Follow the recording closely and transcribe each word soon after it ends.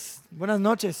Buenas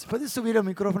noches. ¿Puedes subir el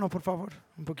micrófono, por favor?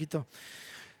 Un poquito.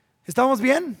 ¿Estamos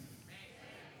bien?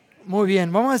 Muy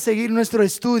bien. Vamos a seguir nuestro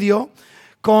estudio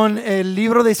con el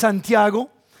libro de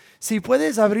Santiago. Si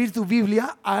puedes abrir tu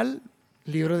Biblia al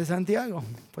libro de Santiago,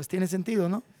 pues tiene sentido,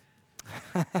 ¿no?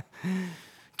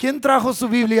 ¿Quién trajo su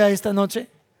Biblia esta noche?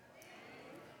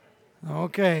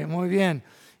 Ok, muy bien.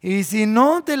 Y si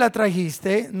no te la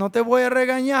trajiste, no te voy a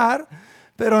regañar,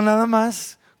 pero nada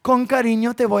más con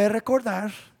cariño te voy a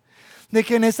recordar de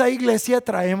que en esta iglesia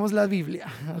traemos la Biblia,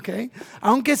 ¿ok?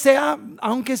 Aunque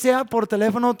sea por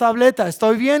teléfono o tableta,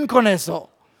 estoy bien con eso,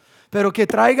 pero que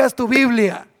traigas tu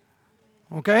Biblia,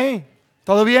 ¿ok?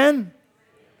 ¿Todo bien?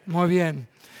 Muy bien.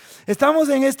 Estamos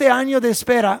en este año de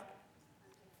espera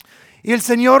y el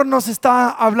Señor nos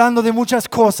está hablando de muchas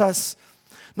cosas.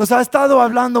 Nos ha estado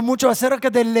hablando mucho acerca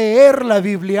de leer la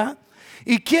Biblia.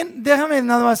 Y déjame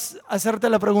nada más hacerte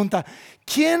la pregunta: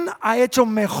 ¿quién ha hecho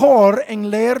mejor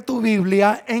en leer tu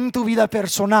Biblia en tu vida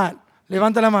personal?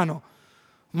 Levanta la mano.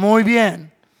 Muy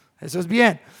bien, eso es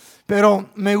bien. Pero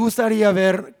me gustaría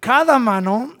ver cada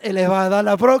mano elevada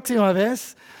la próxima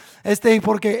vez,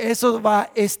 porque eso va a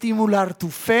estimular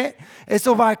tu fe,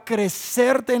 eso va a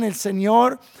crecerte en el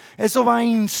Señor, eso va a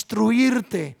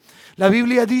instruirte. La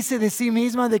Biblia dice de sí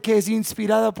misma de que es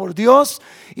inspirada por Dios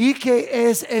y que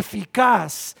es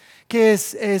eficaz,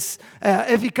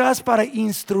 eficaz para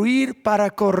instruir, para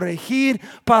corregir,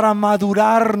 para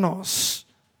madurarnos.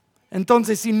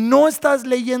 Entonces, si no estás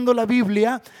leyendo la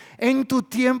Biblia en tu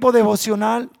tiempo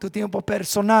devocional, tu tiempo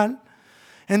personal,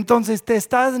 entonces te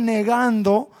estás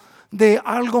negando de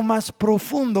algo más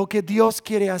profundo que Dios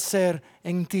quiere hacer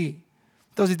en ti.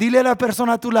 Entonces, dile a la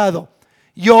persona a tu lado: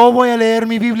 yo voy a leer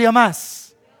mi Biblia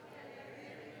más.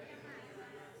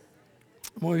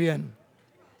 Muy bien.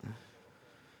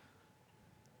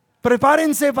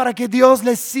 Prepárense para que Dios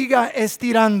les siga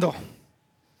estirando.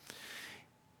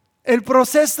 El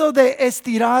proceso de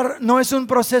estirar no es un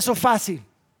proceso fácil,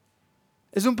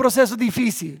 es un proceso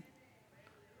difícil.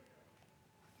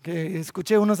 Que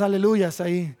escuché unos aleluyas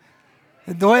ahí.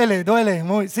 Duele,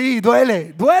 sí,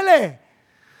 duele.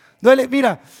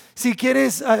 Mira, si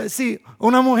quieres, si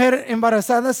una mujer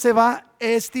embarazada se va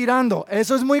estirando,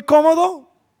 ¿eso es muy cómodo?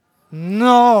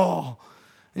 No,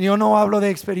 yo no hablo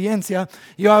de experiencia,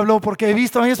 yo hablo porque he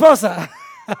visto a mi esposa.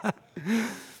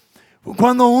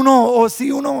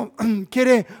 Si uno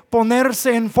quiere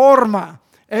ponerse en forma,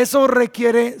 eso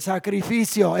requiere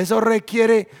sacrificio, eso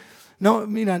requiere,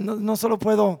 no solo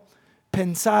puedo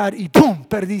pensar y ¡pum!,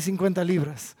 perdí 50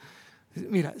 libras.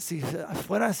 Mira, si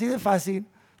fuera así de fácil,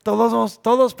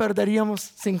 todos perderíamos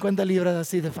 50 libras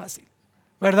así de fácil,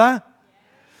 ¿verdad?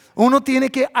 Uno tiene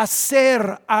que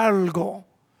hacer algo,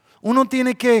 uno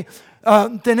tiene que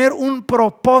tener un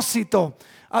propósito,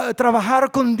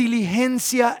 trabajar con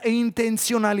diligencia e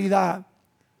intencionalidad.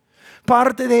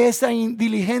 Parte de esa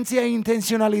diligencia e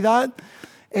intencionalidad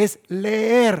es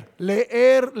leer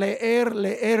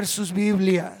sus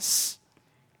Biblias.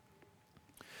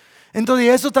 Entonces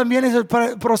eso también es el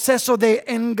proceso de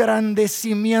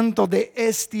engrandecimiento, de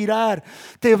estirar.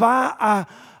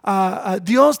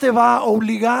 Dios te va a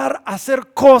obligar a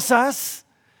hacer cosas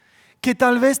que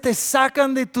tal vez te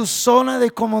sacan de tu zona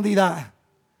de comodidad.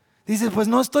 Dices, pues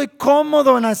no estoy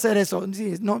cómodo en hacer eso.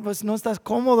 Sí, pues no estás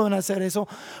cómodo en hacer eso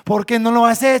porque no lo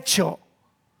has hecho,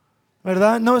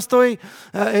 ¿verdad? No estoy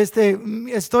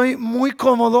muy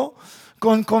cómodo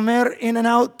con comer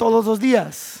In-N-Out todos los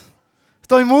días.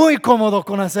 Estoy muy cómodo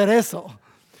con hacer eso.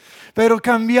 Pero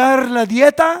cambiar la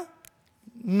dieta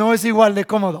no es igual de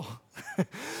cómodo.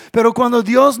 Pero cuando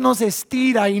Dios nos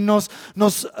estira y nos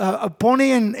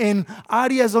pone en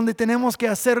áreas donde tenemos que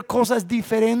hacer cosas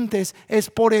diferentes, es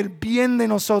por el bien de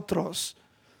nosotros.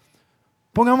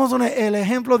 Pongamos el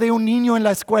ejemplo de un niño en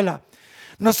la escuela.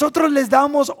 ¿Nosotros les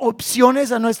damos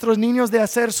opciones a nuestros niños de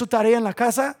hacer su tarea en la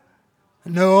casa?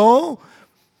 No.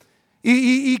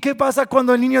 ¿Y qué pasa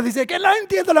cuando el niño dice que no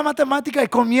entiendo la matemática y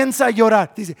comienza a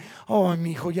llorar? Dice, oh,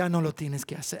 mi hijo, ya no lo tienes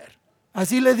que hacer.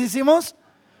 ¿Así le decimos?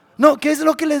 No, ¿qué es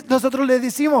lo que nosotros le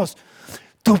decimos?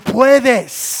 Tú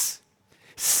puedes,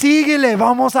 síguele,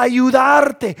 vamos a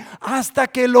ayudarte hasta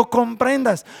que lo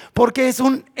comprendas, porque es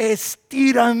un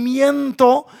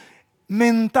estiramiento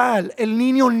mental. El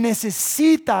niño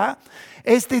necesita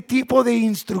este tipo de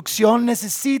instrucción,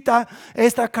 necesita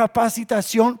esta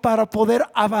capacitación para poder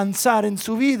avanzar en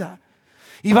su vida.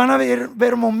 Y van a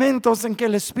ver momentos en que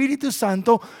el Espíritu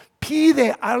Santo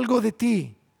pide algo de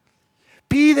ti.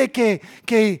 Pide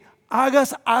que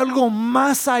hagas algo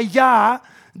más allá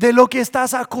de lo que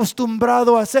estás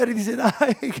acostumbrado a hacer y dices,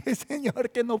 ay, Señor,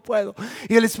 que no puedo.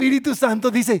 Y el Espíritu Santo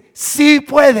dice, sí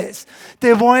puedes,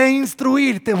 te voy a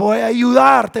instruir, te voy a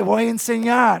ayudar, te voy a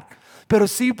enseñar, pero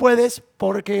sí puedes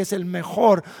porque es el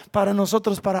mejor para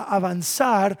nosotros para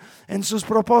avanzar en sus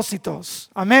propósitos.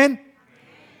 Amén.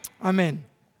 Amén.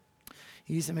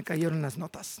 Y se me cayeron las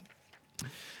notas.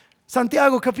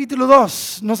 Santiago capítulo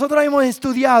 2. Nosotros hemos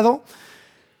estudiado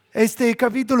este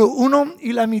capítulo 1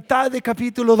 y la mitad de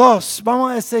capítulo 2.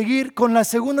 Vamos a seguir con la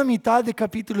segunda mitad de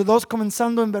capítulo 2,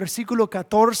 comenzando en versículo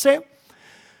 14.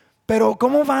 Pero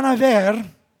 ¿cómo van a ver?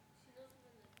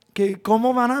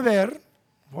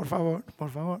 Por favor.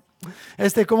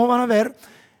 ¿Cómo van a ver?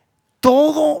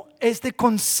 Todo este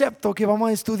concepto que vamos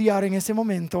a estudiar en ese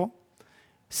momento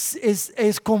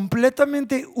es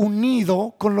completamente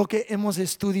unido con lo que hemos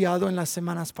estudiado en las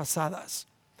semanas pasadas.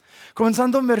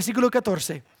 Comenzando en versículo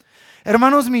 14.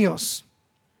 Hermanos míos,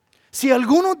 si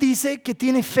alguno dice que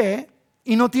tiene fe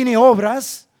y no tiene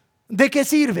obras, ¿de qué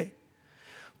sirve?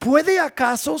 ¿Puede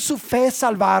acaso su fe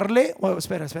salvarle?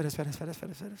 Espera.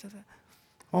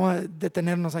 Vamos a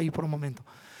detenernos ahí por un momento.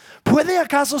 ¿Puede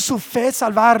acaso su fe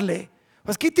salvarle?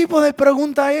 Pues, ¿qué tipo de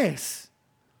pregunta es?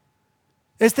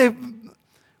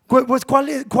 Pues,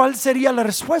 ¿cuál sería la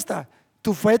respuesta?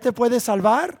 ¿Tu fe te puede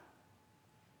salvar?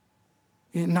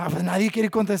 Y no, pues nadie quiere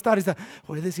contestar.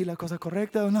 ¿Puede decir la cosa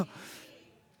correcta o no?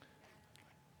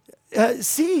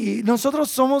 Sí, nosotros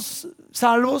somos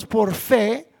salvos por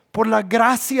fe, por la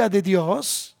gracia de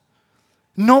Dios,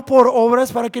 no por obras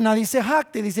para que nadie se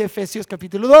jacte, dice Efesios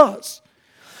capítulo 2.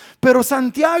 Pero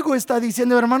Santiago está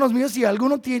diciendo, hermanos míos, si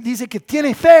alguno dice que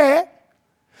tiene fe,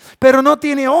 pero no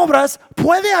tiene obras,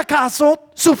 ¿puede acaso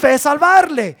su fe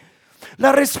salvarle?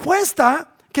 La respuesta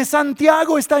que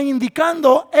Santiago está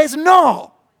indicando es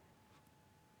no.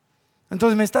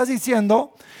 Entonces me estás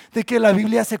diciendo de que la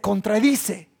Biblia se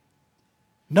contradice.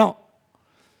 No.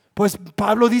 Pues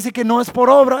Pablo dice que no es por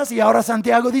obras y ahora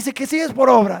Santiago dice que sí es por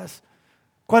obras.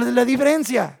 ¿Cuál es la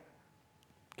diferencia?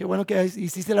 Qué bueno que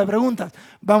hiciste la pregunta.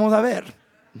 Vamos a ver.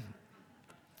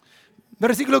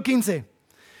 Versículo 15.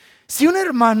 Si un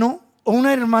hermano o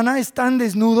una hermana están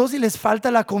desnudos y les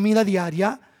falta la comida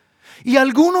diaria, y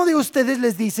alguno de ustedes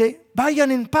les dice,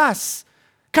 vayan en paz,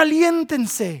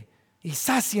 caliéntense y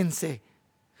sáciense,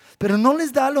 pero no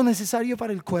les da lo necesario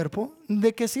para el cuerpo,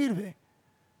 ¿de qué sirve?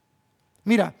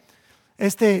 Mira,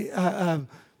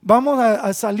 vamos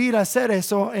a salir a hacer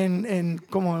eso en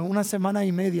como una semana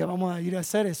y media. Vamos a ir a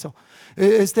hacer eso.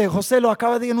 José lo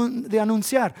acaba de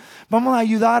anunciar. Vamos a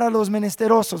ayudar a los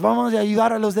menesterosos, vamos a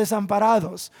ayudar a los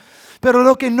desamparados. Pero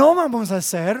lo que no vamos a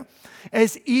hacer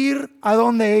es ir a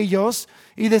donde ellos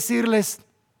y decirles,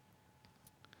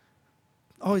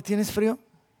 oh, ¿tienes frío?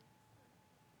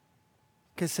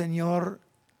 Que el Señor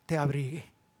te abrigue.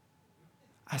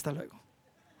 Hasta luego.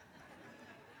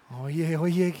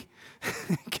 Oye,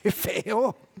 qué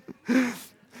feo.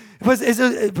 Pues eso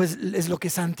pues es lo que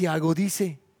Santiago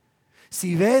dice.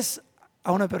 Si ves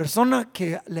a una persona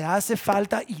que le hace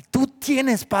falta y tú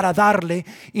tienes para darle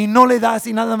y no le das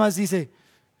y nada más dice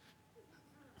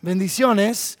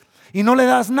bendiciones y no le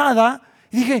das nada,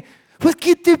 y dije, pues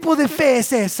 ¿qué tipo de fe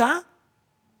es esa?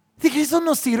 Dije, eso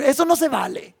no sirve, eso no se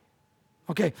vale.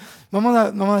 Ok, vamos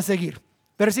a seguir.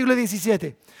 Versículo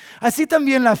 17. Así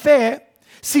también la fe,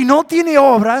 si no tiene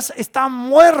obras, está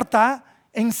muerta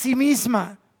en sí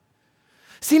misma.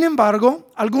 Sin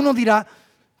embargo, alguno dirá,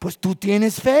 pues tú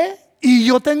tienes fe y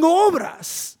yo tengo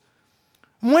obras.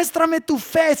 Muéstrame tu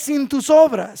fe sin tus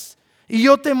obras y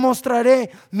yo te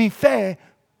mostraré mi fe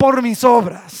por mis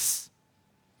obras.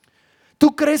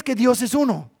 Tú crees que Dios es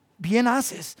uno, bien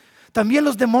haces. También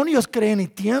los demonios creen y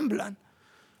tiemblan.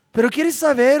 Pero ¿quieres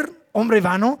saber, hombre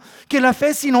vano, que la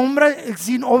fe sin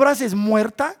obras es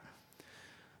muerta?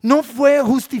 ¿No fue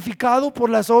justificado por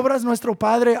las obras nuestro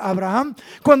padre Abraham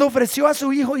cuando ofreció a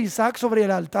su hijo Isaac sobre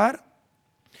el altar?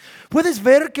 Puedes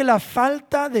ver que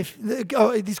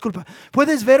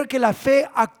puedes ver que la fe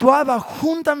actuaba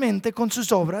juntamente con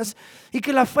sus obras y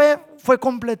que la fe fue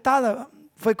completada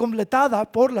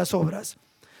por las obras.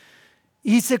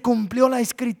 Y se cumplió la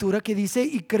escritura que dice,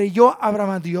 y creyó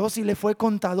Abraham a Dios y le fue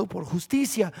contado por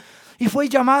justicia y fue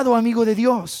llamado amigo de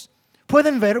Dios.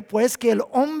 Pueden ver pues que el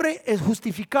hombre es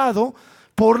justificado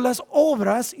por las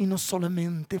obras y no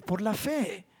solamente por la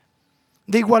fe.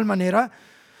 De igual manera,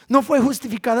 ¿no fue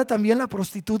justificada también la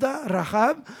prostituta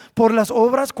Rahab por las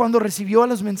obras cuando recibió a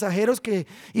los mensajeros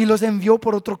y los envió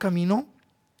por otro camino?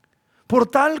 Por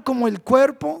tal como el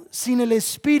cuerpo sin el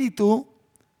espíritu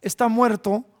está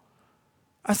muerto,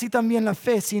 así también la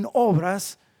fe sin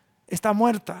obras está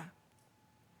muerta.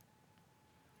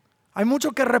 Hay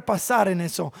mucho que repasar en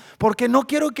eso, porque no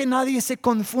quiero que nadie se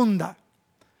confunda.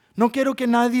 No quiero que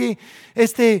nadie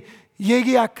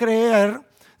llegue a creer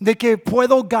de que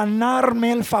puedo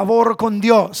ganarme el favor con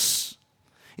Dios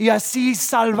y así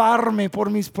salvarme por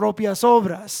mis propias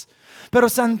obras. Pero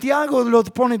Santiago lo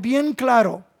pone bien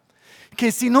claro,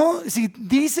 que si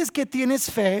dices que tienes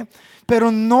fe,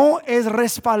 pero no es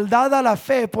respaldada la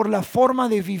fe por la forma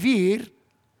de vivir,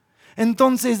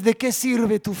 entonces ¿de qué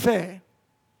sirve tu fe?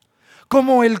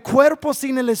 Como el cuerpo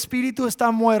sin el espíritu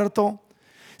está muerto,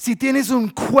 si tienes un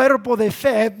cuerpo de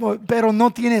fe, pero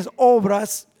no tienes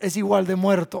obras, es igual de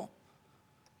muerto.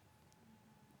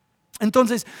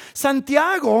 Entonces,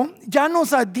 Santiago ya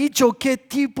nos ha dicho qué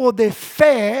tipo de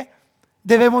fe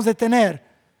debemos de tener.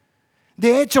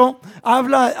 De hecho,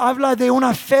 habla de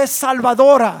una fe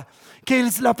salvadora, que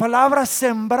es la palabra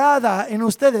sembrada en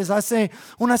ustedes. Hace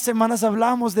unas semanas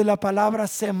hablamos de la palabra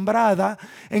sembrada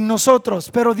en nosotros,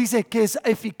 pero dice que es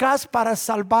eficaz para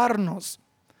salvarnos.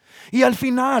 Y al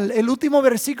final, el último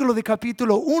versículo de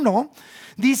capítulo 1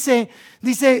 dice,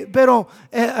 pero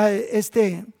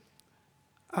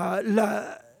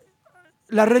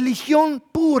la religión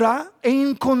pura e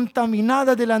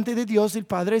incontaminada delante de Dios el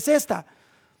Padre es esta: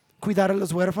 cuidar a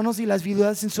los huérfanos y las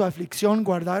viudas en su aflicción,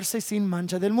 guardarse sin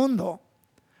mancha del mundo.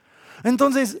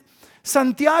 Entonces,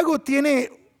 Santiago tiene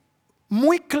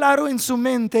muy claro en su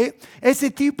mente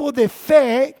ese tipo de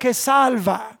fe que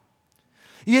salva.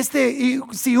 Y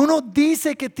si uno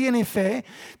dice que tiene fe,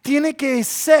 tiene que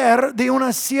ser de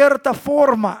una cierta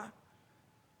forma.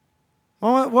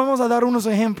 Vamos a dar unos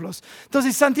ejemplos.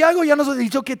 Entonces, Santiago ya nos ha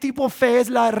dicho qué tipo de fe es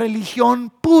la religión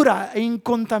pura e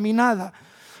incontaminada.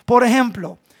 Por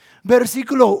ejemplo,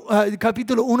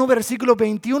 capítulo 1, versículo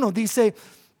 21 dice: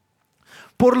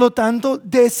 por lo tanto,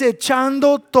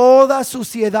 desechando toda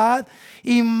suciedad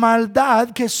y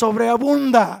maldad que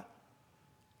sobreabunda.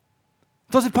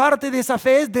 Entonces, parte de esa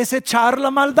fe es desechar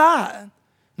la maldad,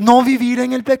 no vivir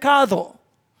en el pecado.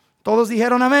 Todos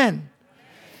dijeron amén.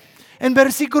 En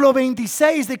versículo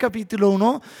 26 de capítulo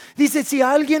 1 dice: si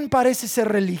alguien parece ser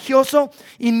religioso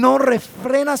y no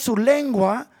refrena su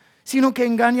lengua, sino que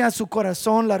engaña a su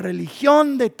corazón, la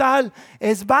religión de tal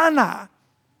es vana.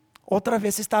 Otra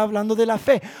vez está hablando de la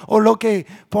fe, o lo que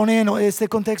pone en este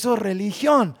contexto,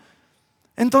 religión.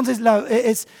 Entonces,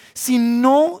 si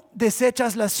no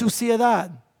desechas la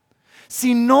suciedad,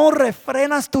 si no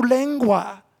refrenas tu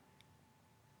lengua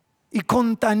y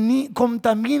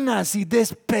contaminas y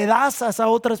despedazas a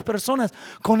otras personas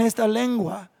con esta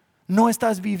lengua, no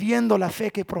estás viviendo la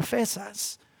fe que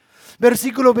profesas.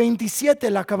 Versículo 27,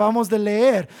 la acabamos de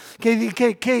leer,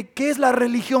 que es la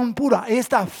religión pura,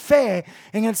 esta fe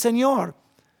en el Señor: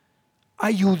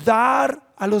 ayudar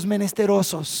a los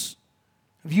menesterosos,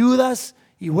 viudas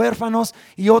y huérfanos,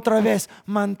 y otra vez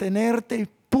mantenerte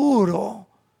puro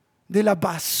de la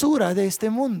basura de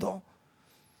este mundo.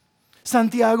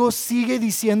 Santiago sigue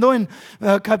diciendo en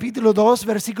capítulo 2,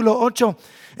 versículo 8,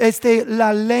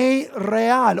 la ley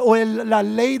real o la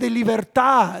ley de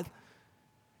libertad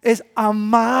es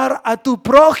amar a tu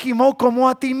prójimo como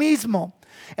a ti mismo.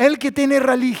 El que tiene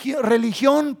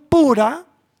religión pura,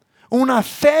 una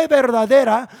fe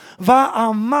verdadera, va a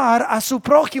amar a su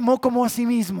prójimo como a sí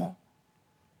mismo.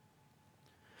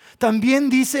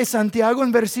 También dice Santiago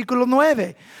en versículo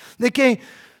 9 de que: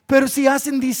 pero si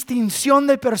hacen distinción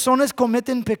de personas,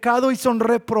 cometen pecado y son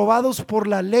reprobados por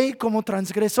la ley como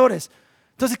transgresores.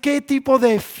 Entonces, ¿qué tipo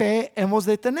de fe hemos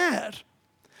de tener?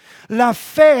 La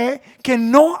fe que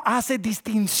no hace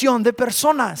distinción de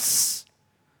personas.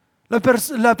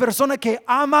 La persona que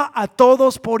ama a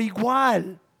todos por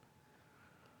igual.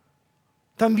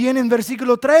 También en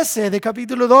versículo 13 de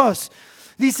capítulo 2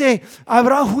 dice: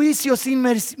 habrá juicio sin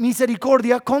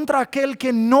misericordia contra aquel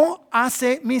que no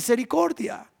hace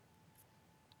misericordia.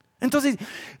 Entonces,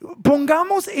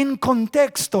 pongamos en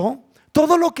contexto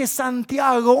todo lo que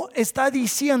Santiago está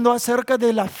diciendo acerca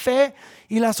de la fe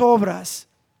y las obras.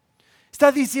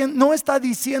 No está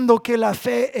diciendo que la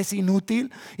fe es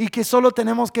inútil y que solo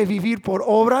tenemos que vivir por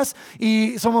obras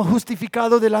y somos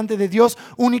justificados delante de Dios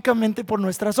únicamente por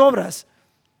nuestras obras.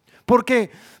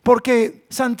 Porque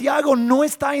Santiago no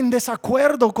está en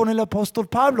desacuerdo con el apóstol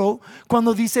Pablo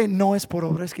cuando dice: no es por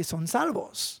obras que son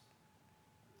salvos.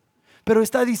 Pero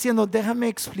está diciendo: déjame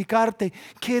explicarte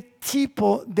qué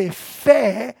tipo de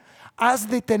fe has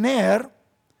de tener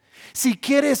si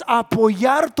quieres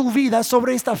apoyar tu vida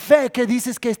sobre esta fe que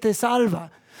dices que te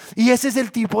salva. Y ese es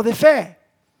el tipo de fe: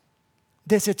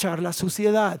 desechar la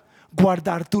suciedad,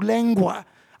 guardar tu lengua,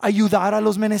 ayudar a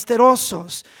los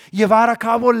menesterosos, llevar a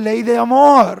cabo ley de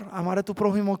amor, amar a tu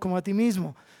prójimo como a ti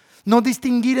mismo, no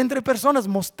distinguir entre personas,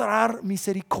 mostrar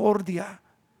misericordia.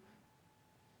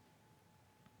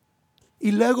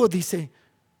 Y luego dice,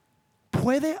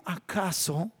 ¿puede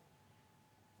acaso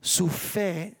su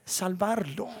fe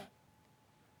salvarlo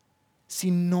si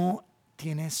no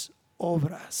tienes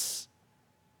obras?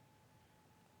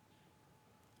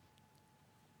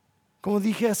 Como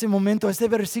dije hace un momento, este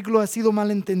versículo ha sido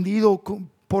malentendido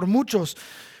por muchos,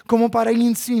 como para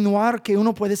insinuar que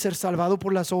uno puede ser salvado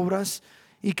por las obras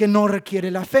y que no requiere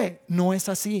la fe. No es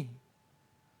así.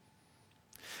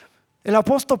 El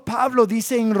apóstol Pablo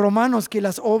dice en Romanos que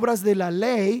las obras de la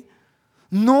ley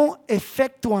no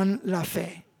efectúan la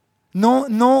fe.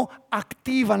 No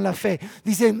activan la fe.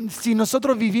 Dice, si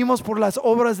nosotros vivimos por las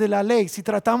obras de la ley, si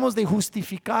tratamos de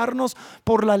justificarnos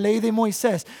por la ley de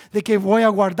Moisés, de que voy a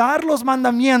guardar los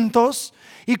mandamientos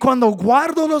y cuando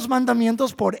guardo los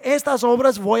mandamientos por estas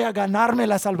obras voy a ganarme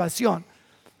la salvación.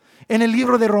 En el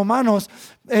libro de Romanos,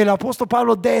 el apóstol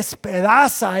Pablo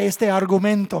despedaza este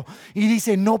argumento y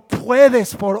dice, no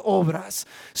puedes por obras,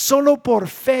 solo por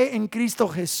fe en Cristo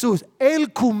Jesús.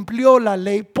 Él cumplió la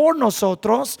ley por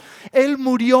nosotros, Él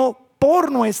murió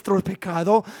por nuestro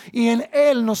pecado y en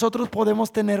Él nosotros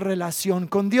podemos tener relación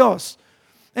con Dios.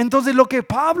 Entonces lo que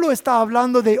Pablo está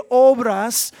hablando de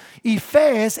obras y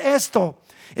fe es esto.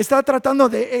 Está tratando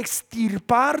de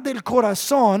extirpar del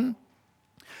corazón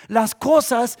las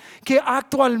cosas que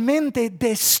actualmente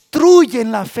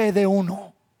destruyen la fe de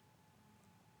uno.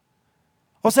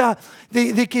 O sea,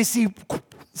 de que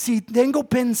si tengo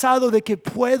pensado de que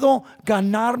puedo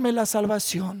ganarme la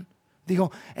salvación,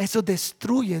 digo, eso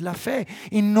destruye la fe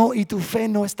y tu fe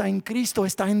no está en Cristo,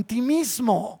 está en ti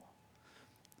mismo.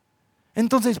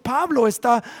 Entonces Pablo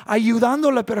está ayudando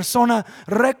a la persona a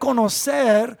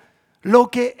reconocer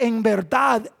lo que en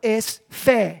verdad es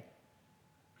fe,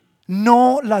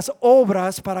 no las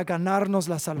obras para ganarnos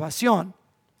la salvación.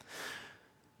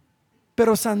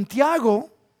 Pero Santiago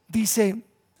dice,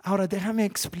 ahora déjame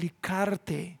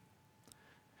explicarte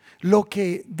lo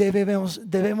que debemos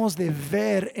de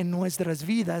ver en nuestras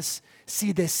vidas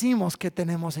si decimos que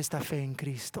tenemos esta fe en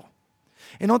Cristo.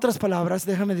 En otras palabras,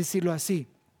 déjame decirlo así.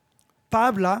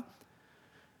 Pablo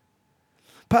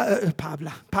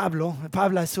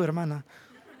es su hermana.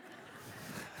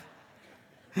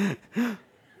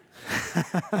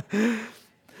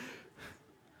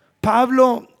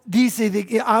 Pablo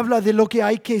dice habla de lo que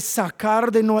hay que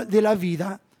sacar de la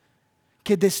vida,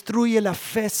 que destruye la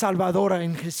fe salvadora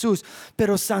en Jesús.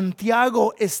 Pero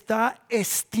Santiago está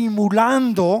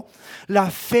estimulando la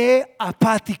fe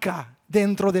apática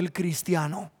dentro del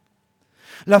cristiano.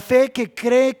 La fe que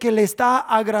cree que le está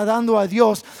agradando a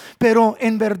Dios, pero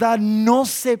en verdad no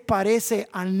se parece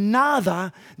a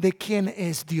nada de quien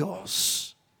es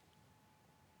Dios.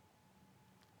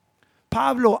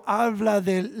 Pablo habla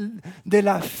de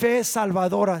la fe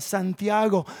salvadora.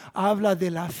 Santiago habla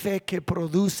de la fe que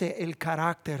produce el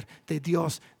carácter de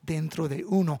Dios dentro de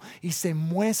uno y se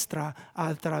muestra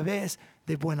a través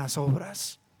de buenas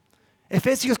obras.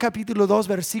 Efesios capítulo 2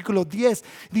 versículo 10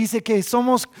 dice que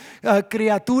somos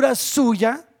criaturas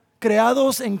suyas,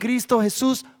 creados en Cristo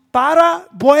Jesús para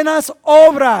buenas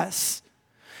obras,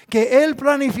 que Él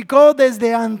planificó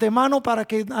desde antemano para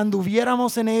que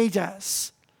anduviéramos en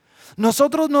ellas.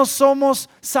 Nosotros no somos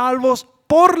salvos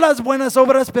por las buenas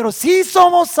obras, pero sí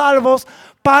somos salvos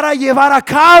para llevar a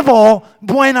cabo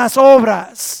buenas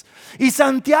obras. Y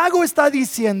Santiago está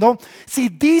diciendo, si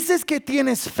dices que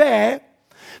tienes fe,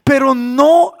 pero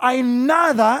no hay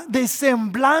nada de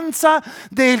semblanza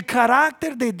del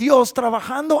carácter de Dios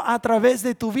trabajando a través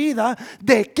de tu vida,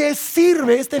 ¿de qué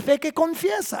sirve esta fe que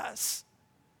confiesas?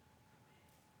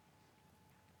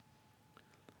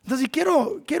 Entonces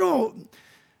quiero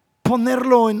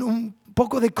ponerlo en un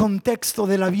poco de contexto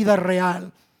de la vida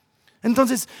real.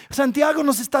 Entonces Santiago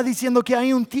nos está diciendo que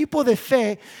hay un tipo de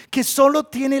fe que solo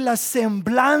tiene la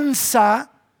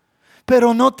semblanza,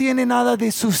 pero no tiene nada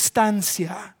de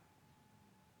sustancia.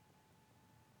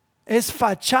 Es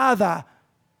fachada,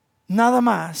 nada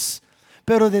más,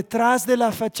 pero detrás de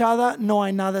la fachada no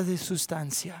hay nada de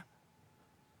sustancia.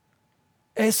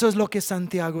 Eso es lo que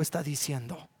Santiago está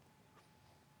diciendo.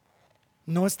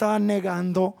 No está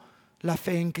negando la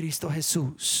fe en Cristo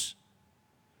Jesús.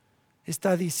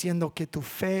 Está diciendo que tu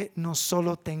fe no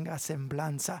solo tenga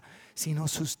semblanza, sino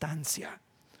sustancia.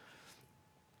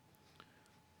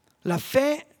 La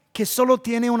fe que solo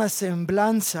tiene una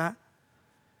semblanza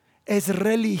es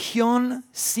religión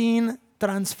sin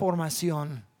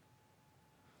transformación.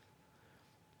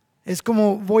 Es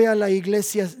como voy a la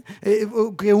iglesia,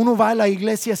 que uno va a la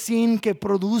iglesia sin que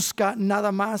produzca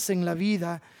nada más en la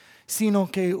vida,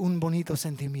 sino que un bonito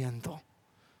sentimiento.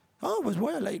 Pues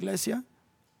voy a la iglesia.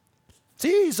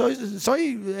 Sí,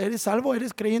 eres salvo,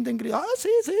 eres creyente en Cristo. Sí,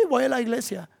 voy a la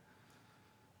iglesia.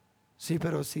 Sí,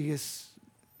 pero sigues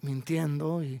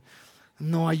mintiendo y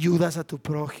no ayudas a tu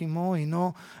prójimo y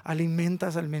no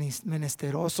alimentas al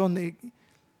menesteroso.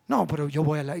 No, pero yo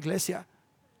voy a la iglesia.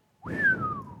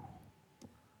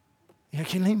 ¿Y a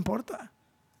quién le importa?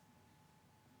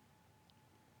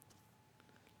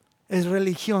 Es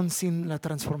religión sin la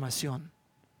transformación.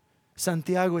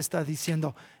 Santiago está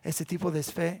diciendo, ese tipo de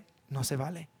fe no se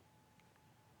vale.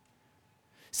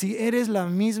 Si eres la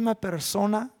misma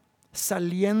persona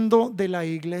saliendo de la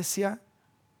iglesia,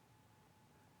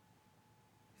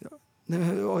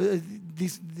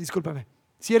 discúlpame,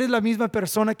 si eres la misma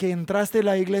persona que entraste a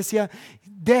la iglesia,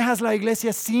 dejas la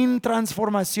iglesia sin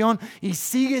transformación y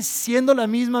sigues siendo la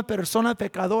misma persona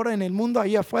pecadora en el mundo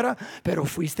ahí afuera, pero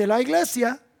fuiste a la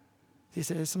iglesia,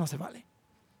 dice, eso no se vale.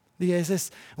 Dice, esa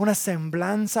es una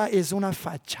semblanza, es una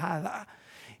fachada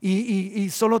y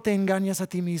solo te engañas a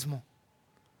ti mismo.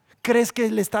 Crees que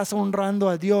le estás honrando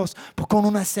a Dios con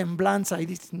una semblanza y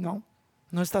dices, no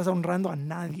estás honrando a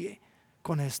nadie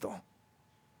con esto.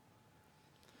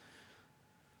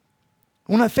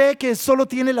 Una fe que solo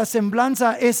tiene la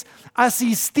semblanza es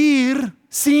asistir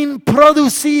sin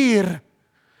producir.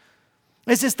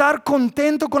 Es estar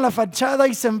contento con la fachada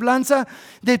y semblanza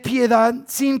de piedad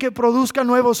sin que produzca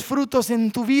nuevos frutos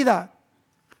en tu vida.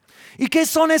 ¿Y qué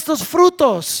son estos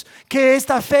frutos que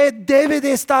esta fe debe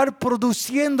de estar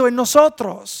produciendo en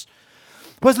nosotros?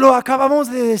 Pues lo acabamos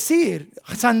de decir,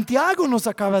 Santiago nos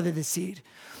acaba de decir.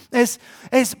 Es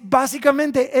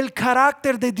básicamente el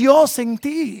carácter de Dios en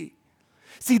ti.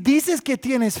 Si dices que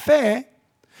tienes fe,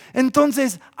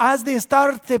 entonces has de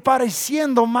estarte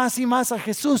pareciendo más y más a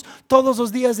Jesús todos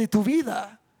los días de tu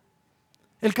vida.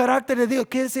 El carácter de Dios,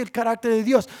 ¿qué es el carácter de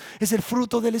Dios? Es el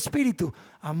fruto del Espíritu: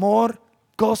 amor,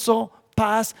 gozo,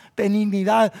 paz,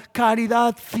 benignidad,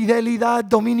 caridad, fidelidad,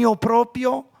 dominio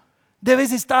propio.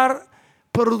 Debes estar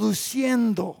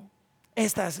produciendo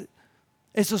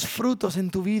esos frutos en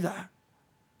tu vida.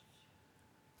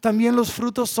 También los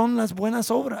frutos son las buenas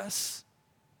obras.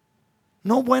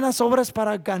 No buenas obras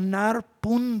para ganar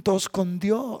puntos con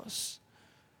Dios.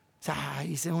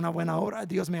 Hice una buena obra,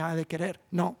 Dios me ha de querer.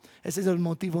 No, ese es el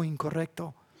motivo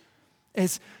incorrecto.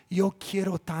 Es yo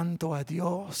quiero tanto a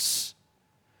Dios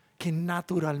que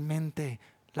naturalmente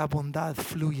la bondad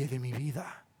fluye de mi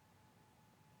vida.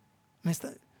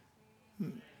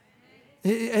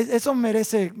 Eso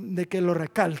merece de que lo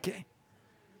recalque.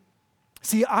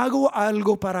 Si hago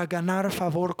algo para ganar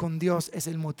favor con Dios, es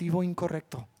el motivo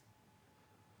incorrecto.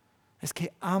 Es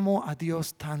que amo a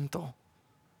Dios tanto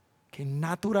que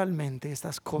naturalmente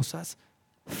estas cosas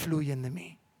fluyen de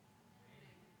mí.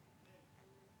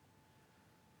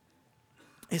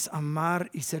 Es amar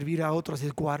y servir a otros,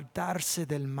 es guardarse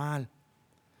del mal.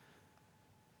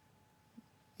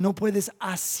 No puedes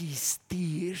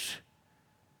asistir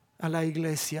a la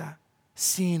iglesia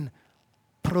sin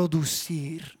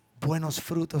producir buenos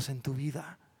frutos en tu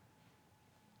vida.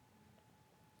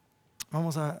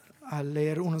 Vamos a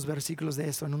leer unos versículos de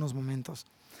esto en unos momentos.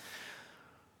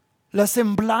 La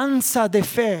semblanza de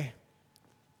fe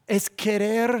es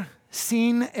querer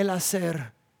sin el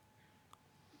hacer.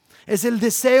 Es el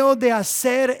deseo de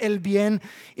hacer el bien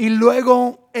y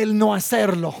luego el no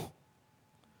hacerlo.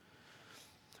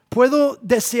 Puedo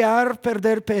desear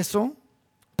perder peso,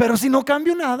 pero si no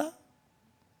cambio nada,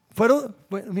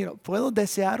 puedo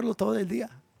desearlo todo el día.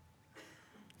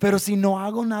 Pero si no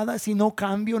hago nada, si no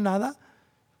cambio nada,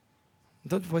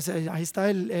 entonces pues ahí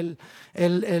está el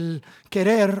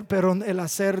querer, pero el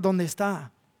hacer, ¿dónde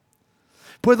está?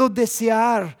 Puedo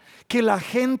desear que la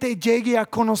gente llegue a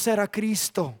conocer a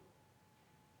Cristo,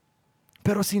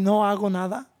 pero si no hago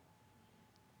nada.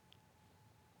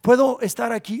 Puedo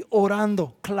estar aquí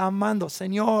orando, clamando,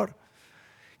 Señor,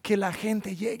 que la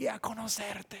gente llegue a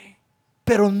conocerte,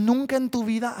 pero nunca en tu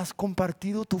vida has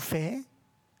compartido tu fe.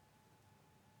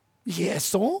 ¿Y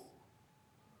eso?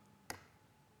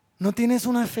 ¿No tienes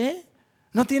una fe?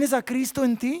 ¿No tienes a Cristo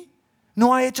en ti?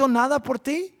 ¿No ha hecho nada por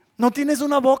ti? ¿No tienes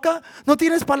una boca? ¿No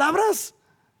tienes palabras?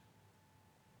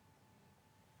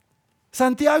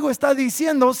 Santiago está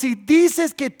diciendo, si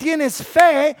dices que tienes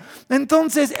fe,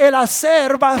 entonces el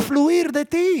hacer va a fluir de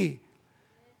ti.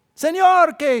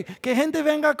 Señor, que gente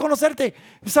venga a conocerte.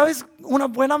 ¿Sabes una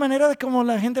buena manera de cómo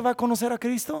la gente va a conocer a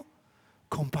Cristo?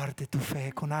 Comparte tu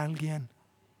fe con alguien.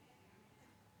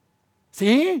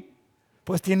 ¿Sí?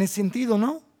 Pues tiene sentido,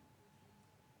 ¿no?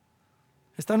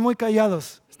 Están muy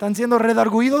callados. ¿Están siendo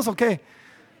redarguidos o qué?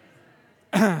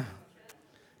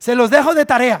 Se los dejo de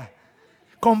tarea.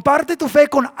 Comparte tu fe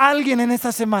con alguien en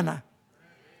esta semana.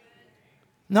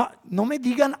 No me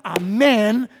digan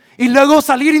amén y luego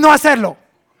salir y no hacerlo.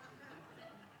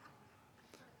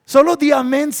 Solo di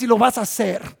amén si lo vas a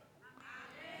hacer.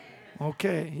 Ok,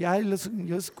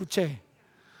 yo escuché.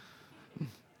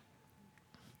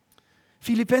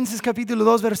 Filipenses capítulo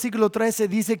 2 versículo 13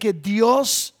 dice que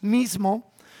Dios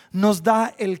mismo nos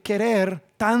da el querer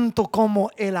tanto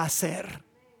como el hacer.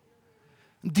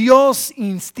 Dios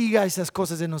instiga esas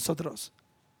cosas en nosotros.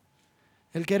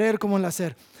 El querer como el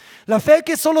hacer. La fe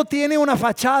que solo tiene una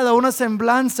fachada, una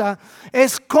semblanza,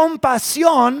 es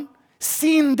compasión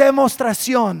sin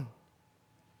demostración.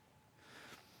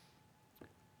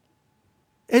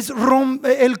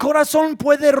 El corazón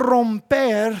puede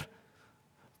romper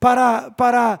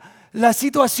para la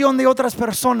situación de otras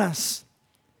personas.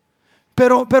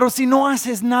 Pero si no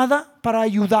haces nada para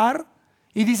ayudar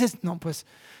y dices, no, pues,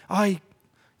 ay,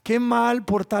 qué mal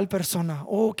por tal persona.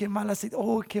 Oh, qué mala,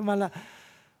 oh, qué mala.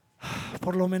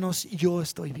 Por lo menos yo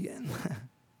estoy bien.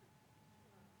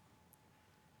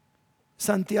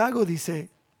 Santiago dice,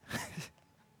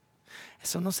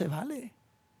 eso no se vale.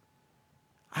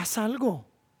 Haz algo.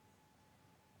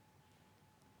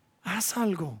 Haz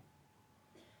algo.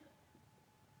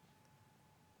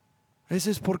 Eso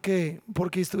es porque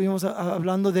estuvimos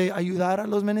hablando de ayudar a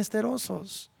los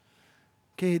menesterosos.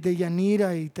 Que de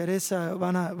Yanira y Teresa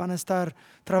van a estar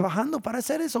trabajando para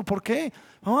hacer eso. ¿Por qué?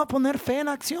 Vamos a poner fe en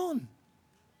acción.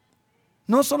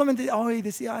 No solamente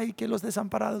decía, ay, que los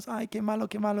desamparados, ay, qué malo,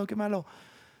 qué malo, qué malo.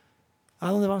 ¿A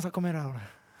dónde vamos a comer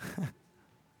ahora?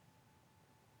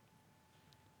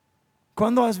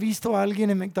 ¿Cuándo has visto a alguien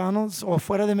en McDonald's o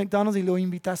fuera de McDonald's y lo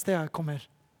invitaste a comer?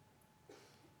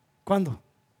 ¿Cuándo?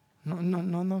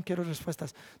 No quiero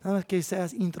respuestas. Nada más que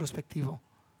seas introspectivo.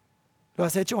 ¿Lo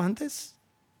has hecho antes?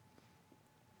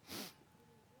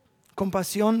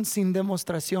 Compasión sin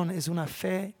demostración es una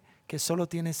fe que solo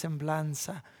tiene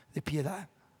semblanza de piedad.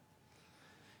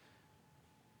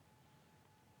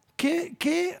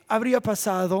 ¿Qué habría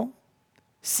pasado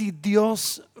si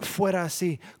Dios fuera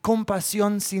así?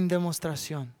 Compasión sin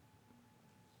demostración.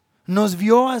 Nos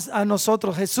vio a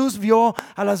nosotros. Jesús vio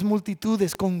a las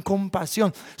multitudes con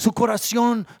compasión. Su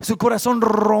corazón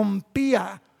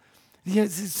rompía.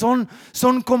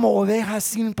 Son como ovejas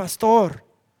sin pastor.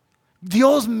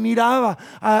 Dios miraba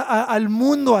al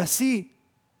mundo así.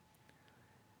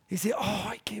 Y dice,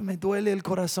 ay, que me duele el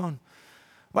corazón.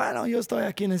 Bueno, yo estoy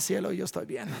aquí en el cielo, yo estoy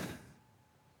bien.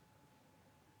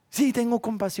 Sí, tengo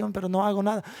compasión, pero no hago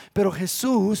nada. Pero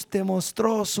Jesús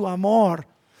demostró su amor.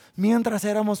 Mientras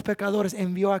éramos pecadores,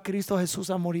 envió a Cristo Jesús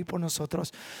a morir por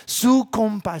nosotros. Su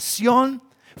compasión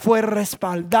fue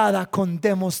respaldada con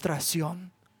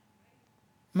demostración.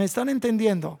 ¿Me están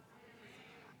entendiendo?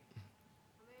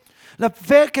 La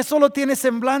fe que solo tiene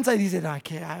semblanza y dice,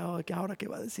 ¿ahora qué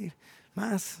va a decir?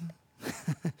 Más.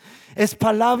 Es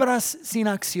palabras sin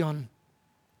acción.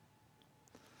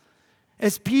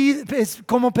 Es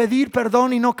como pedir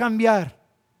perdón y no cambiar.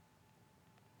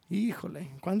 Híjole,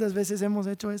 ¿cuántas veces hemos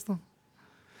hecho esto?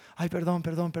 Ay, perdón.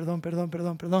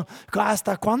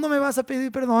 ¿Hasta cuándo me vas a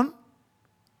pedir perdón?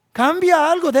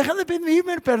 Cambia algo, deja de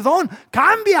pedirme perdón,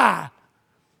 cambia.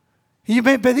 Y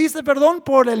me pediste perdón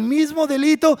por el mismo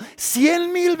delito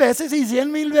 100,000 veces y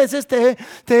 100,000 veces te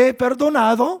he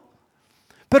perdonado.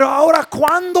 Pero ahora,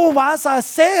 ¿cuándo vas a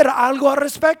hacer algo al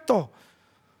respecto?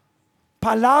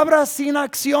 Palabras sin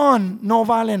acción no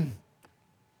valen.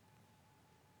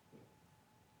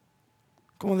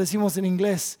 Como decimos en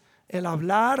inglés, el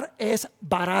hablar es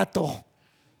barato.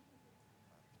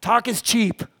 Talk is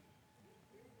cheap.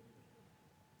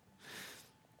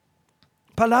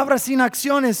 Palabras sin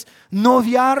acciones,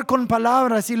 noviar con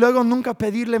palabras y luego nunca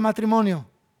pedirle matrimonio.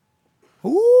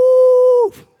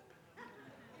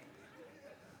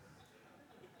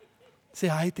 Sí,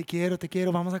 ay, te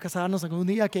quiero, vamos a casarnos algún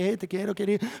día, ¿qué? Te quiero,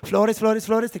 flores,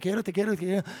 te quiero.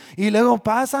 Y luego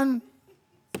pasan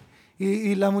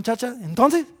y la muchacha,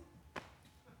 entonces,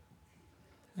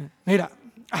 mira,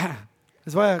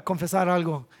 les voy a confesar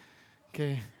algo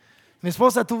que mi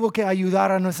esposa tuvo que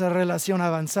ayudar a nuestra relación a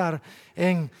avanzar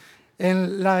en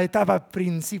la etapa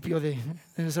principio de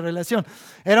nuestra relación.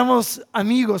 Éramos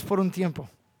amigos por un tiempo,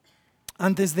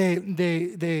 antes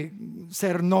de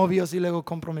ser novios y luego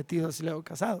comprometidos y luego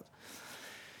casados.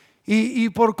 Y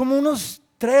por como unos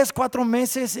 3-4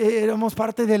 meses éramos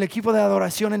parte del equipo de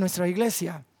adoración en nuestra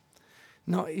iglesia.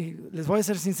 No, y les voy a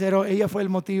ser sincero, ella fue el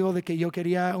motivo de que yo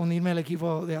quería unirme al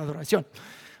equipo de adoración.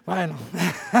 Bueno.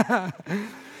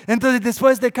 Entonces,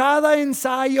 después de cada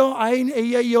ensayo,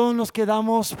 ella y yo nos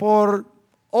quedamos por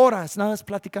horas, nada más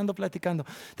platicando.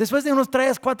 Después de unos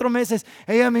 3-4 meses,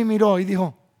 ella me miró y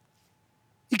dijo,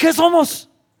 ¿y qué somos?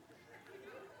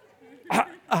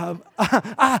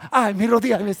 Mi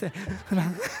rodilla.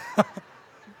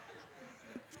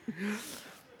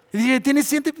 Y dije, ¿tienes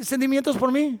sentimientos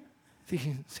por mí?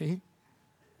 Dije, sí.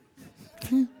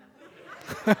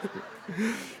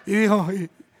 Y dijo,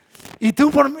 ¿y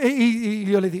tú por mí? Y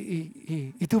yo le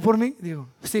dije, ¿y tú por mí? Digo,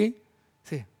 sí.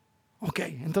 Ok,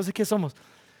 entonces ¿qué somos?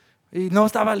 Y no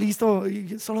estaba listo, y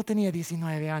yo solo tenía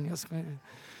 19 años.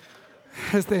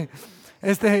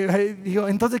 Digo,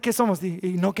 entonces ¿qué somos?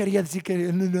 Y no quería decir que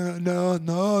no,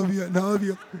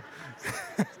 novio.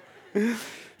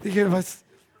 Dije, pues,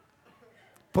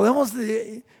 podemos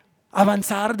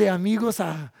avanzar de amigos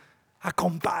a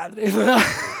compadres, ¿verdad?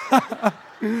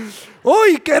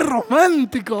 ¡Uy, qué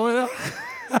romántico! ¿Verdad?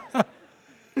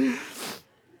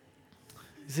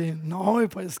 Dice, no,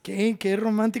 pues qué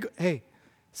romántico. Hey,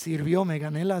 sirvió, me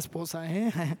gané la esposa,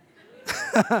 ¿eh?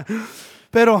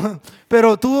 Pero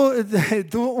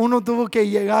uno tuvo que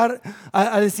llegar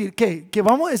a decir, ¿qué? ¿Que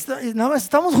vamos, nada más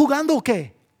estamos jugando o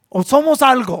qué? ¿O somos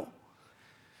algo?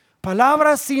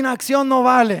 Palabras sin acción no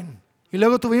valen. Y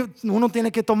luego uno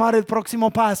tiene que tomar el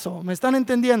próximo paso. ¿Me están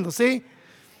entendiendo? ¿Sí?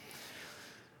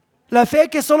 La fe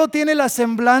que solo tiene la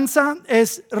semblanza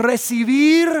es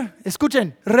recibir,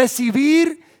 escuchen,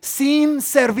 recibir sin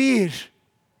servir.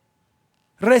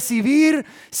 Recibir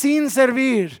sin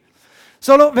servir.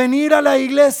 Solo venir a la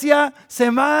iglesia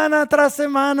semana tras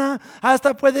semana,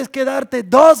 hasta puedes quedarte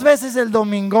 2 veces el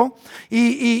domingo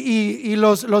y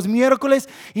los miércoles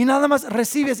y nada más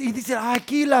recibes y dices,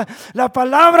 aquí la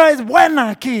palabra es buena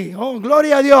aquí, oh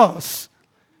gloria a Dios.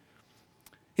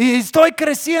 Y estoy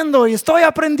creciendo y estoy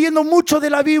aprendiendo mucho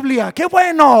de la Biblia, qué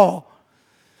bueno.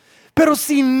 Pero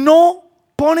si no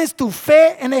pones tu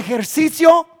fe en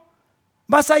ejercicio,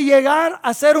 vas a llegar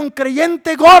a ser un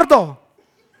creyente gordo.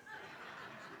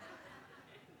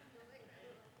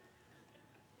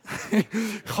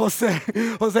 José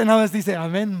nada más dice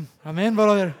amén,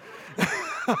 brother.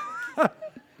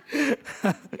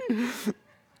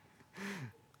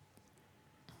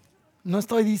 No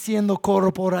estoy diciendo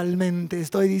corporalmente,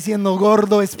 estoy diciendo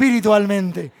gordo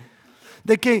espiritualmente.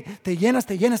 De que te llenas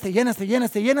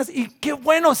y qué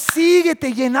bueno,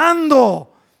 síguete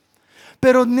llenando.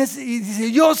 Pero dice,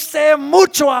 yo sé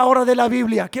mucho ahora de la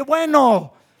Biblia, qué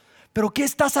bueno. Pero ¿qué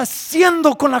estás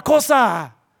haciendo con la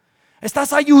cosa?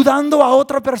 ¿Estás ayudando a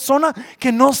otra persona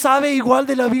que no sabe igual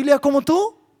de la Biblia como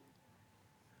tú?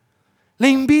 ¿Le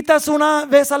invitas una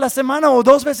vez a la semana o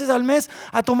 2 veces al mes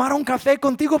a tomar un café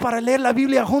contigo para leer la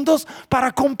Biblia juntos,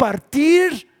 para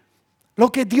compartir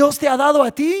lo que Dios te ha dado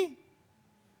a ti?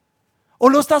 ¿O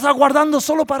lo estás aguardando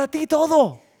solo para ti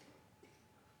todo?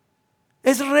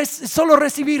 Es solo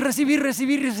recibir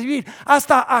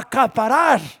hasta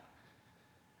acaparar,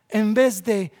 en vez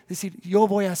de decir, yo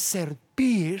voy a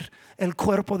servir el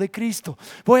cuerpo de Cristo,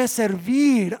 voy a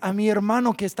servir a mi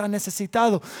hermano que está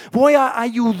necesitado, voy a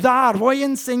ayudar, voy a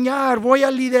enseñar, voy a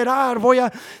liderar, voy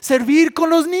a servir con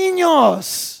los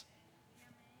niños.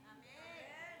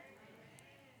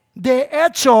 De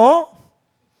hecho,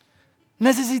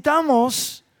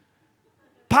 necesitamos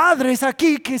padres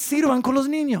aquí que sirvan con los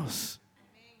niños.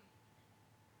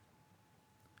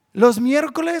 Los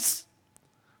miércoles,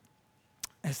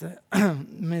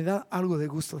 me da algo de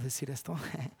gusto decir esto,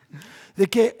 de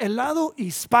que el lado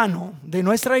hispano de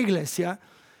nuestra iglesia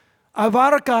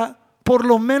abarca por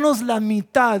lo menos la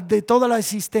mitad de toda la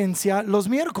asistencia los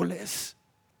miércoles.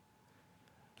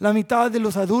 La mitad de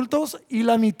los adultos y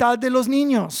la mitad de los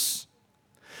niños.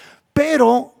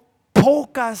 Pero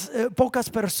pocas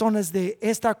personas de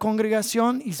esta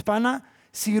congregación hispana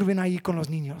sirven ahí con los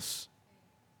niños.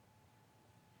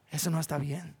 Eso no está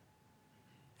bien.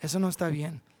 Eso no está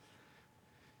bien.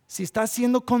 Si estás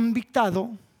siendo convictado,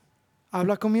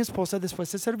 habla con mi esposa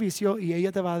después del servicio y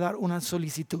ella te va a dar una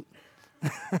solicitud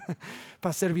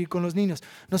para servir con los niños.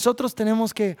 Nosotros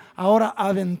tenemos que ahora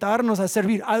aventarnos a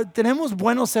servir. Tenemos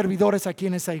buenos servidores aquí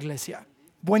en esa iglesia,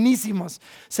 buenísimos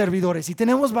servidores, y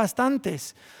tenemos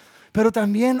bastantes. Pero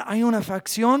también hay una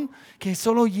facción que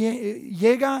solo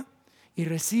llega y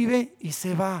recibe y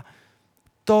se va.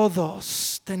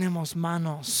 Todos tenemos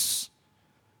manos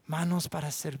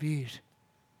para servir.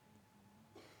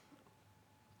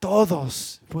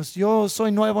 Todos. Pues yo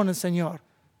soy nuevo en el Señor.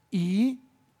 ¿Y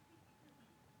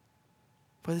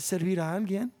puedes servir a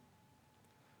alguien?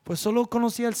 Pues solo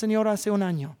conocí al Señor hace 1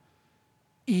 año.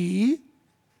 ¿Y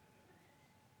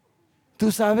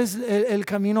tú sabes el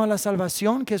camino a la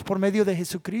salvación, que es por medio de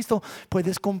Jesucristo?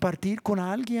 ¿Puedes compartir con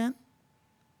alguien?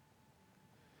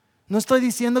 No estoy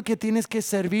diciendo que tienes que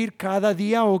servir cada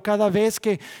día o cada vez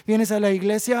que vienes a la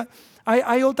iglesia.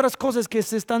 Hay otras cosas que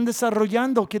se están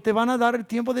desarrollando que te van a dar el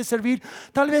tiempo de servir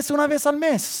tal vez 1 vez al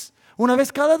mes, 1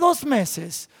 vez cada 2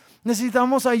 meses.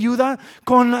 Necesitamos ayuda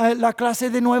con la clase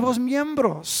de nuevos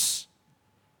miembros.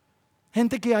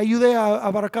 Gente que ayude a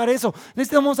abarcar eso.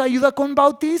 Necesitamos ayuda con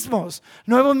bautismos.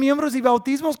 Nuevos miembros y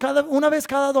bautismos una vez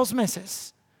cada 2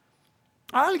 meses.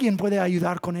 ¿Alguien puede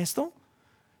ayudar con esto?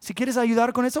 Si quieres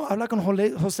ayudar con eso, habla con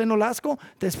José Nolasco.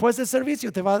 Después del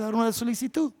servicio te va a dar una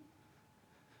solicitud.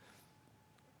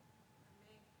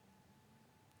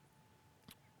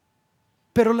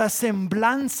 Pero la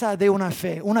semblanza de una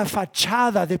fe, una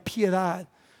fachada de piedad,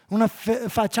 una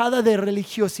fachada de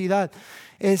religiosidad,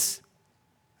 es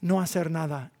no hacer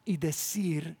nada y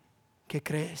decir que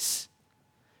crees.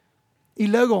 Y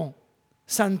luego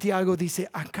Santiago dice,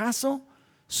 ¿acaso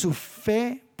su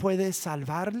fe puede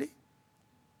salvarle?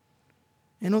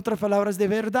 En otras palabras, ¿de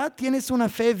verdad tienes una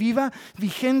fe viva,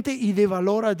 vigente y de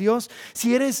valor a Dios?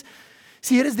 Si eres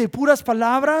de puras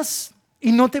palabras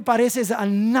y no te pareces a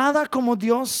nada como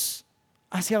Dios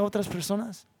hacia otras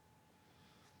personas.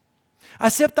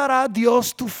 ¿Aceptará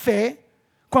Dios tu fe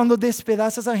cuando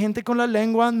despedazas a gente con la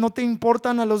lengua? No te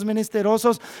importan a los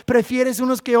menesterosos, prefieres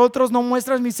unos que otros, no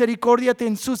muestras misericordia, te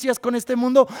ensucias con este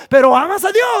mundo, pero amas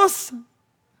a Dios.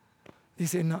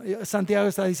 Dice, no, Santiago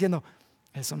está diciendo,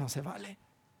 eso no se vale.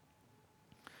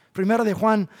 Primera de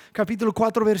Juan, capítulo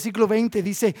 4, versículo 20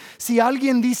 dice, si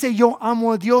alguien dice yo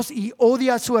amo a Dios y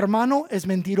odia a su hermano, es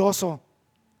mentiroso.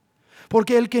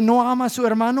 Porque el que no ama a su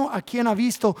hermano, a quien ha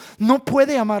visto, no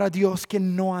puede amar a Dios que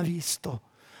no ha visto.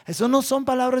 Eso no son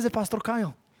palabras de Pastor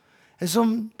Cayo. Eso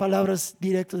son palabras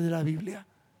directas de la Biblia.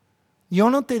 Yo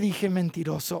no te dije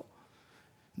mentiroso.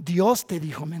 Dios te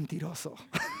dijo mentiroso.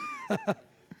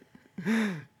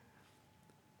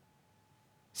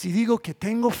 Si digo que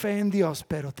tengo fe en Dios,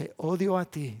 pero te odio a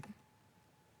ti,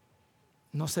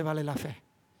 no se vale la fe.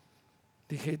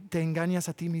 Dije, te engañas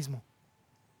a ti mismo.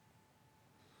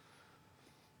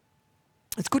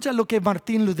 Escucha lo que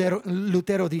Martín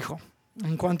Lutero dijo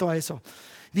en cuanto a eso.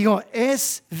 Digo,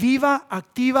 es viva,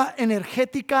 activa,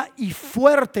 energética y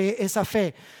fuerte esa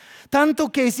fe.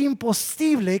 Tanto que es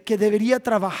imposible que debería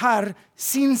trabajar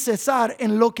sin cesar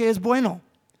en lo que es bueno.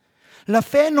 La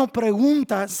fe no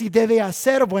pregunta si debe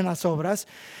hacer buenas obras,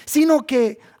 sino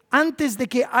que antes de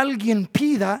que alguien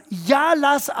pida, ya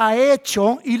las ha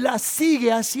hecho y las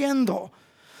sigue haciendo.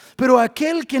 Pero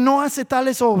aquel que no hace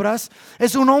tales obras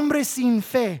es un hombre sin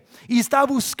fe y está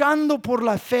buscando por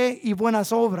la fe y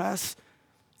buenas obras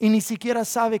y ni siquiera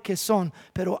sabe qué son,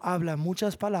 pero habla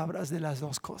muchas palabras de las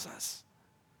dos cosas.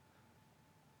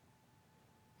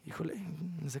 Híjole,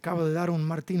 les acabo de dar un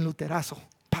Martín Luterazo.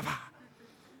 ¡Papá!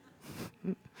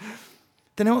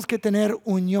 Tenemos que tener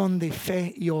unión de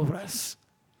fe y obras.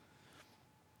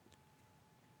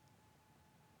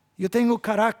 Yo tengo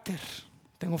carácter,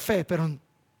 tengo fe, pero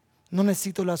no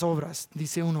necesito las obras,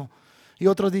 dice uno. Y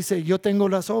otro dice, yo tengo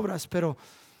las obras, pero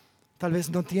tal vez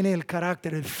no tiene el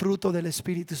carácter, el fruto del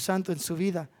Espíritu Santo en su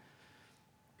vida.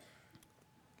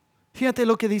 Fíjate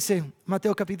lo que dice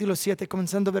Mateo capítulo 7,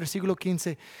 comenzando versículo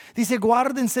 15. Dice,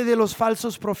 guárdense de los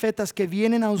falsos profetas que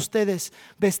vienen a ustedes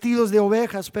vestidos de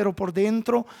ovejas, pero por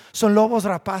dentro son lobos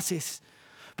rapaces.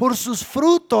 Por sus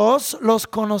frutos los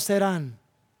conocerán.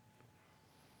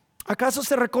 ¿Acaso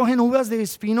se recogen uvas de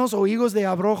espinos o higos de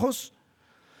abrojos?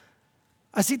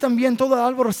 Así también todo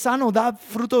árbol sano da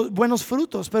buenos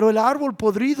frutos, pero el árbol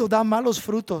podrido da malos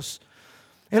frutos.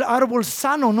 El árbol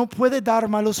sano no puede dar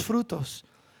malos frutos,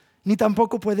 ni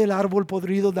tampoco puede el árbol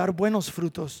podrido dar buenos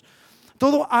frutos.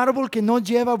 Todo árbol que no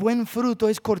lleva buen fruto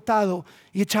es cortado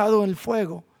y echado en el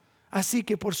fuego. Así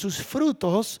que por sus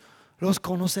frutos los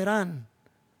conocerán.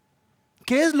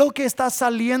 ¿Qué es lo que está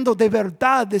saliendo de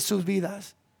verdad de sus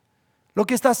vidas? Lo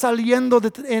que está saliendo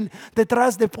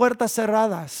detrás de puertas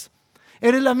cerradas.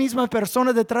 ¿Eres la misma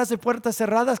persona detrás de puertas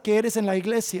cerradas que eres en la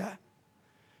iglesia?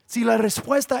 Si la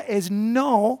respuesta es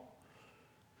no,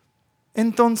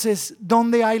 entonces,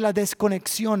 ¿dónde hay la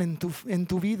desconexión en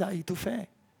tu vida y tu fe?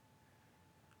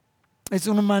 Es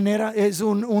una manera, es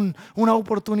una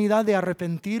oportunidad de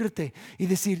arrepentirte y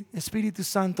decir, Espíritu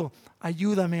Santo,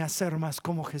 ayúdame a ser más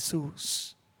como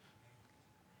Jesús.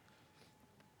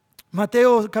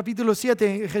 Mateo capítulo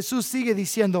 7, Jesús sigue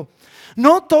diciendo,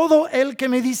 no todo el que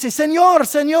me dice, Señor,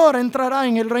 Señor, entrará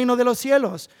en el reino de los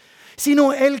cielos,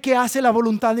 sino el que hace la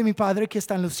voluntad de mi Padre que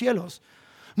está en los cielos.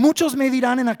 Muchos me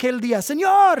dirán en aquel día,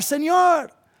 Señor,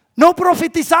 Señor, no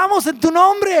profetizamos en tu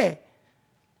nombre.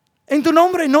 En tu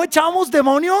nombre no echamos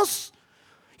demonios.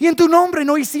 Y en tu nombre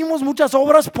no hicimos muchas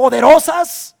obras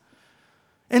poderosas.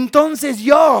 Entonces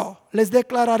yo les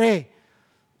declararé,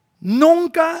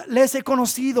 nunca les he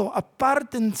conocido,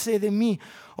 apártense de mí,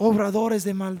 obradores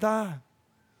de maldad.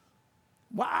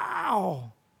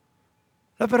 Wow.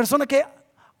 La persona que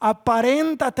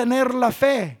aparenta tener la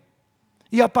fe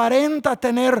y aparenta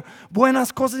tener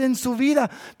buenas cosas en su vida,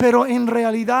 pero en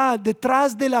realidad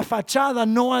detrás de la fachada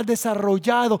no ha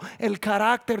desarrollado el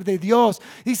carácter de Dios.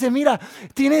 Dice, mira,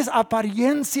 tienes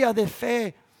apariencia de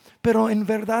fe, pero en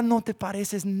verdad no te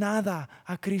pareces nada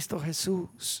a Cristo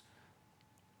Jesús.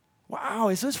 Wow,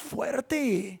 eso es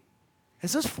fuerte.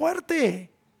 Eso es fuerte.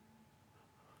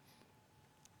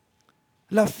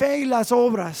 La fe y las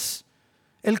obras,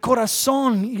 el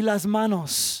corazón y las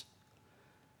manos,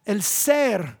 el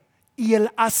ser y el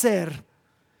hacer,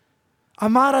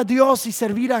 amar a Dios y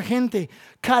servir a gente,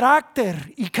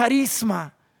 carácter y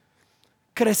carisma,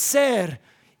 crecer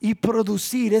y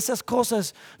producir. Esas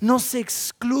cosas no se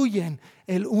excluyen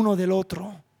el uno del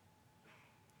otro.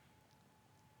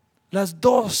 Las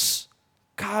dos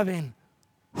caben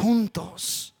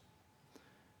juntos.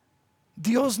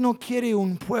 Dios no quiere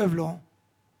un pueblo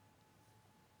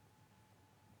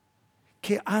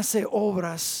que hace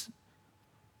obras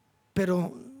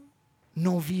pero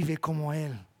no vive como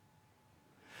Él.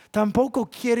 Tampoco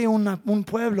quiere un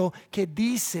pueblo que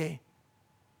dice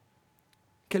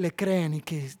que le creen y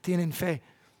que tienen fe,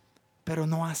 pero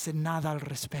no hace nada al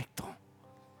respecto.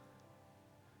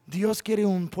 Dios quiere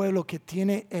un pueblo que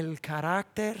tiene el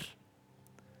carácter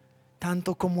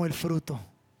tanto como el fruto.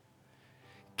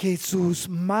 Que sus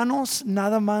manos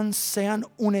nada más sean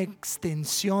una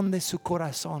extensión de su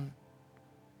corazón.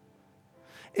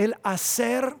 El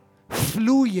hacer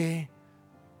fluye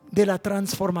de la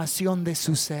transformación de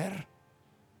su ser.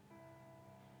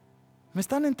 ¿Me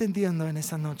están entendiendo en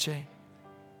esta noche?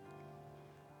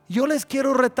 Yo les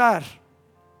quiero retar.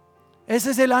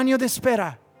 Ese es el año de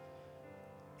espera.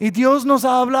 Y Dios nos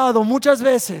ha hablado muchas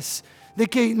veces de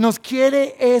que nos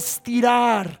quiere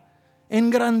estirar,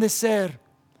 engrandecer.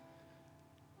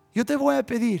 Yo te voy a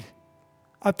pedir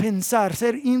a pensar,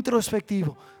 ser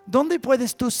introspectivo. ¿Dónde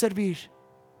puedes tú servir?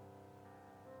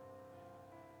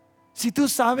 Si tú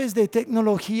sabes de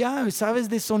tecnología, sabes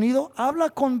de sonido, habla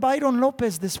con Byron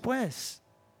López después.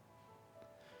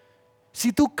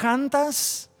 Si tú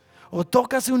cantas o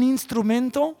tocas un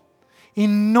instrumento y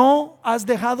no has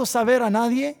dejado saber a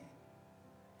nadie,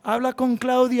 habla con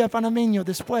Claudia Panameño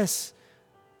después.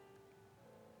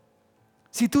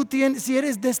 Si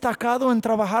eres destacado en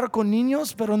trabajar con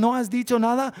niños, pero no has dicho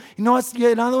nada y no has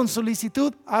llenado una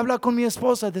solicitud, habla con mi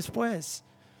esposa después.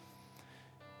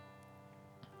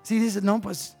 Si dices, no,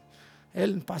 pues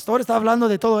el pastor está hablando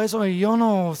de todo eso y yo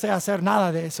no sé hacer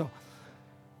nada de eso.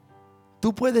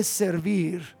 Tú puedes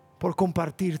servir por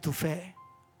compartir tu fe.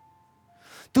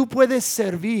 Tú puedes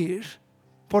servir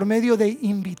por medio de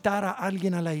invitar a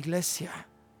alguien a la iglesia.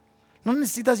 ¿No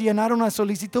necesitas llenar una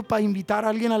solicitud para invitar a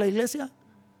alguien a la iglesia?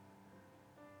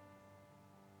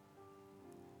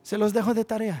 Se los dejo de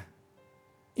tarea.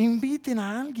 Inviten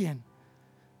a alguien.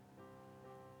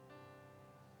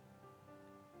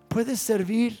 Puedes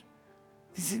servir.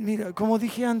 Dice, mira, como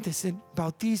dije antes, en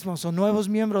bautismos o nuevos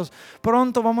miembros,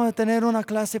 pronto vamos a tener una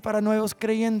clase para nuevos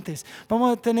creyentes.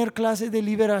 Vamos a tener clases de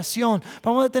liberación.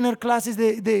 Vamos a tener clases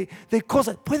de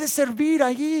cosas. Puedes servir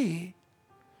allí.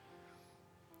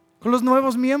 Con los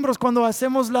nuevos miembros cuando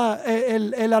hacemos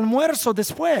el almuerzo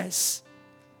después.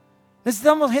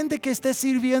 Necesitamos gente que esté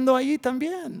sirviendo allí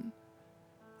también.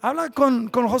 Habla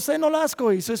con José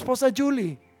Nolasco y su esposa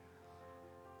Julie.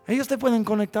 Ellos te pueden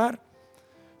conectar.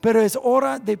 Pero es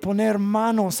hora de poner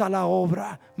manos a la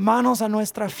obra, manos a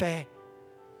nuestra fe.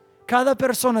 Cada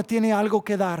persona tiene algo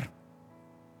que dar.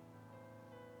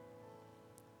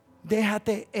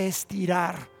 Déjate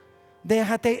estirar,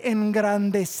 déjate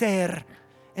engrandecer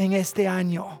en este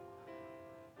año.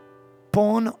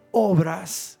 Pon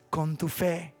obras con tu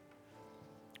fe.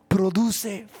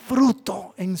 Produce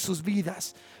fruto en sus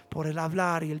vidas. Por el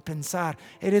hablar y el pensar.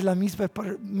 Eres la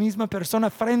misma persona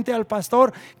frente al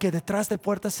pastor que detrás de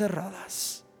puertas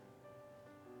cerradas.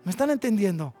 ¿Me están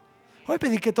entendiendo? Voy a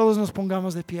pedir que todos nos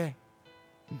pongamos de pie.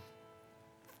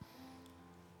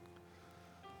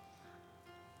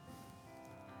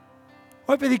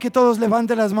 Voy a pedir que todos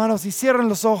levanten las manos y cierren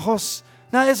los ojos.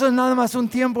 Eso es nada más un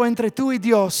tiempo entre tú y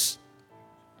Dios.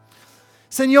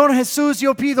 Señor Jesús,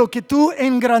 yo pido que tú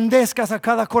engrandezcas a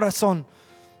cada corazón.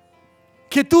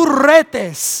 Que tú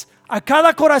retes a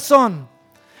cada corazón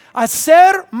a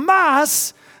ser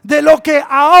más de lo que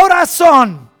ahora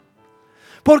son.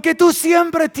 Porque tú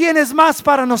siempre tienes más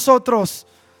para nosotros.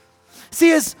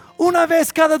 Si es una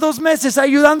vez cada 2 meses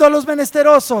ayudando a los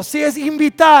menesterosos, si es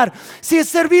invitar, si es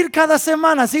servir cada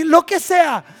semana, si lo que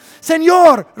sea.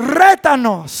 Señor,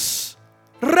 rétanos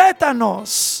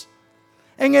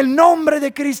en el nombre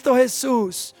de Cristo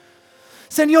Jesús.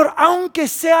 Señor, aunque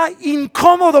sea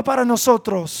incómodo para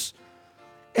nosotros,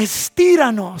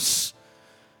 estíranos.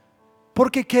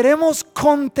 porque queremos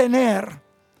contener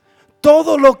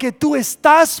todo lo que tú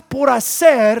estás por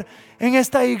hacer en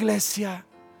esta iglesia.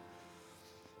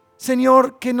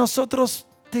 Señor, que nosotros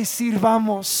te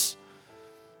sirvamos,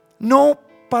 no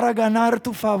para ganar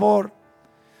tu favor,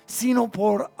 sino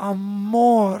por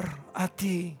amor a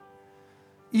ti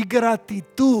y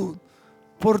gratitud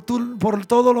por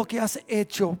todo lo que has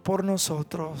hecho por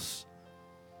nosotros.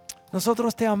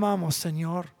 Nosotros te amamos,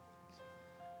 Señor,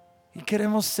 y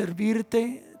queremos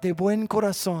servirte de buen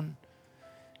corazón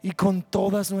y con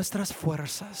todas nuestras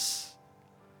fuerzas.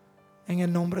 En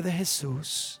el nombre de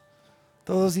Jesús.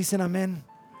 Todos dicen amén.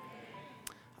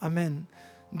 Amén.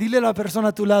 Dile a la persona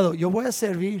a tu lado, yo voy a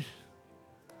servir.